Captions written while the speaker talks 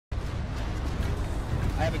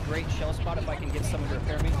I have a great shell spot if I can get someone to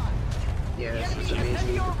repair me. Yeah, this is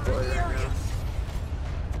amazing deploy right now.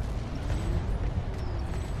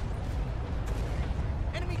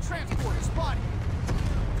 Enemy transport spotted.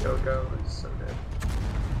 Go, it's so dead.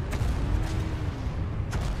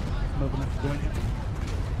 Moving up to doing it.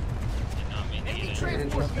 Did not mean to Enemy get it.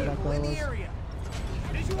 transport vehicle in the area.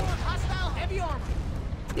 Visual on hostile heavy armor.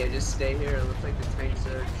 Yeah, just stay here. It looks like the tanks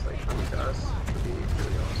are just like coming to us. It would be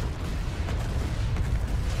really awesome.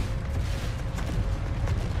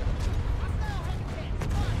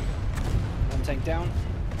 One tank down.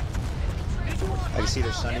 Visual on I can see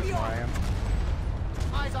their hostile sunny heavy from where I armor.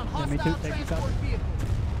 am. Eyes on Yeah, me too. hostile Take it transport up. vehicle.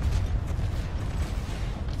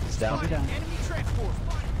 It's down. Spotted. down. Enemy transport.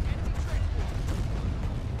 Spotted. Enemy transport.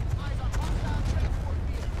 Eyes on hostile transport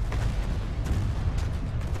vehicle.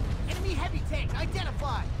 Enemy heavy tank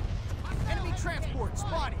identified. Enemy transport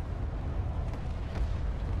spotted.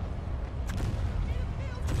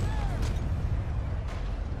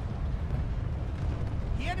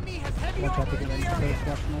 The enemy has heavy Watch out, armor they're in the getting area.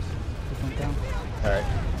 close watching us. Just went down. Alright.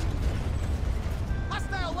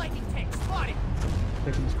 Hostile lightning tank spotted.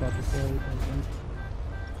 Taking the squad before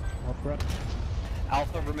all prep.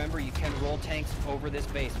 Alpha, remember, you can roll tanks over this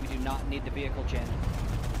base. We do not need the vehicle gen.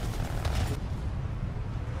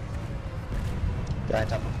 Guy on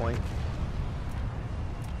top of point.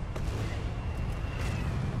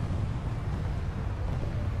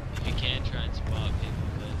 If you can, try and spot people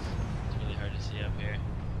because it's really hard to see up here.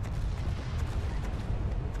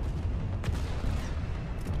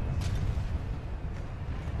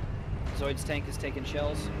 Zoid's tank is taking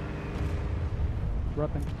shells.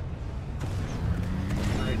 Repping.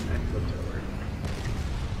 I flipped over.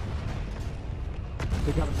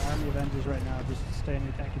 We got an army of Avengers right now. Just stay in the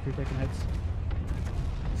attack if you're taking hits.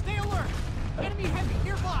 Stay alert. Enemy heavy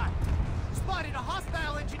nearby. Spotted a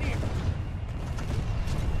hostile engineer.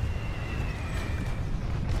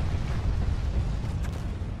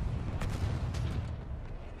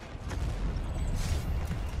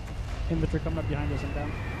 Infantry coming up behind us and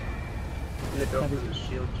down. I'm gonna go for the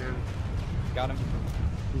shield gen. Got him.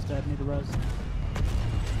 He's dead. Need a res.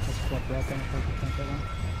 Let's flip right down if I can tank that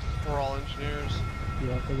one. We're all engineers.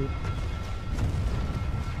 Yeah, I figured.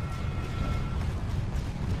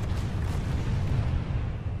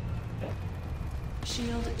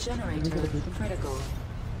 Shield generator critical.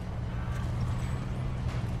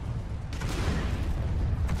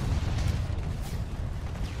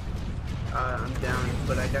 I'm down,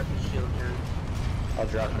 but I got the shield gen. I'll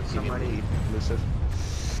drop and give you the Somebody- lead, elusive.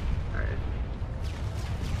 Alright.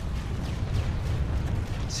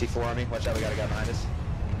 C4 on me. Watch out, we got a guy behind us.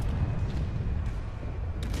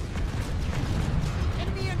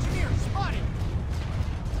 Enemy engineer spotted.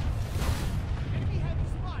 Enemy heavy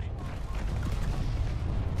spotted.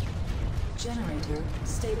 Generator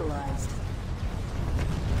stabilized.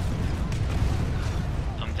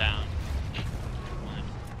 I'm down.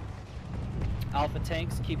 Alpha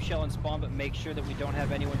tanks, keep shelling spawn, but make sure that we don't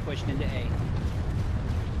have anyone pushing into A.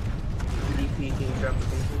 DP, can you drop the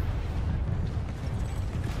thinking?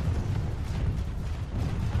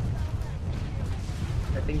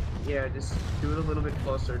 I think, yeah, just do it a little bit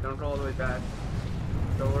closer. Don't go all the way back.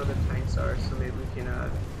 Go where the tanks are, so maybe we can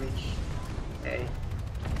reach A.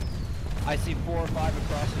 I see 4 or 5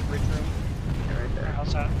 across the bridge room. Yeah, right there.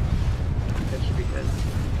 How's that? That should be good.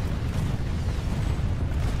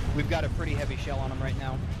 We've got a pretty heavy shell on them right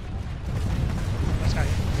now. This guy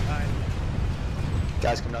behind.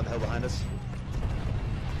 Guys come down the hill behind us.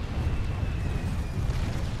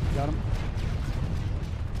 Got him.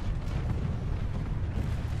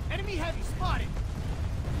 Enemy heavy spotted.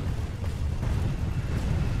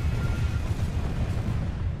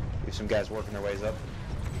 We have some guys working their ways up.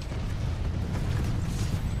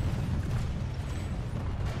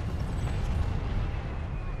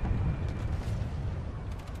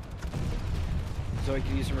 Zoe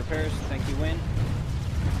can use some repairs. Thank you, Win.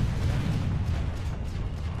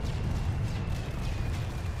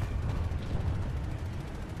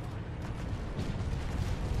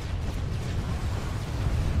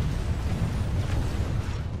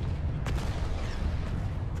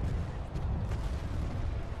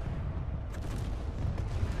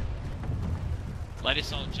 Light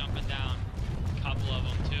assault jumping down. Couple of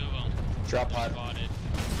them, 2 of them. Drop They're pod. spotted.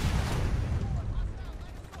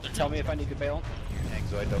 They're Tell not me if I need to bail. Hang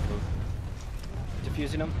Zoid, don't move.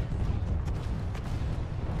 Defusing them.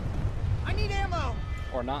 I need ammo.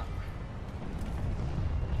 Or not.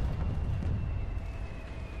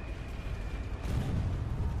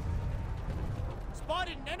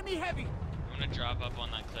 Spotted an enemy heavy. I'm gonna drop up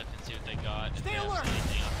on that cliff and see what they got. If Stay they have alert.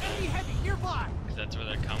 anything up Enemy there, heavy nearby. because that's where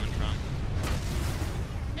they're coming from.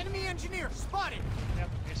 engineer spotted. Yep,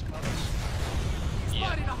 here's some others.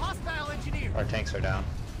 Spotted a hostile engineer. Our tanks are down.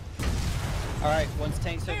 All right, once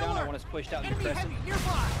tanks are Stay down, I alert. want us pushed out in the Enemy crescent. heavy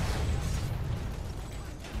nearby.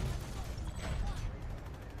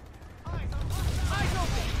 Eyes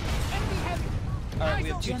open. Enemy heavy. All right, we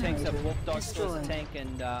Eyes have two open. tanks up. Wolf Dog still has a Destroyed. tank,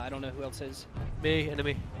 and I don't know who else is. Me,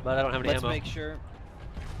 enemy, but I don't have any Let's ammo. make sure.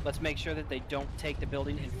 Let's make sure that they don't take the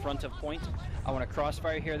building in front of point. I want a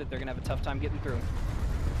crossfire here that they're gonna have a tough time getting through.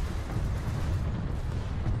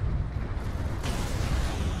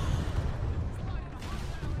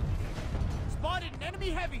 Spotted an enemy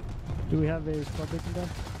heavy. Do we have a squad breaking down?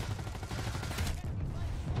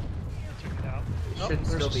 Took it out. It Oh, should there's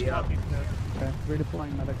still a be squad up. being dead. Okay,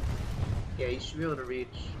 redeploying medic. Yeah, you should be able to reach,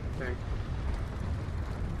 I think.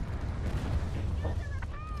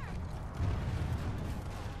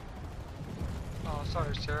 Oh,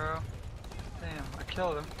 sorry, Sarah. Damn, I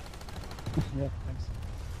killed him. Yeah, thanks.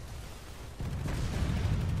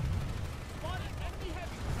 Spotted an enemy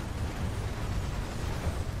heavy.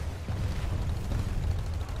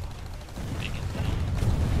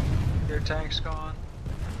 Your tank's gone.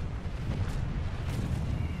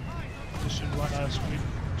 Just should run out of screen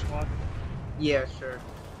squad. Yeah, sure.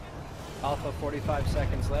 Alpha, 45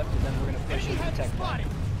 seconds left, and then we're gonna push Enemy into heavy tech. spotted.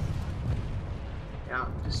 Yeah,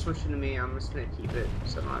 just switching to me. I'm just gonna keep it,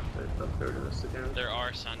 so I don't have to go through to this again. There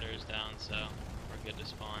are Sunders down, so we're good to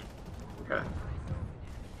spawn. Okay.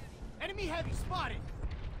 Enemy heavy spotted.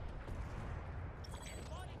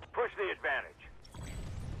 Push the advantage.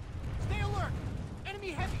 Stay alert.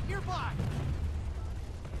 Enemy heavy nearby.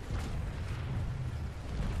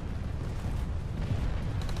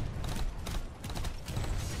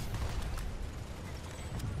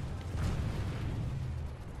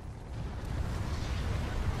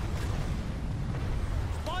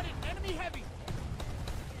 Spotted enemy heavy.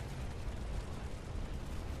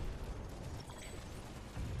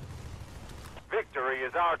 Victory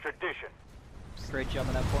is our tradition. Great job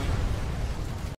on that point.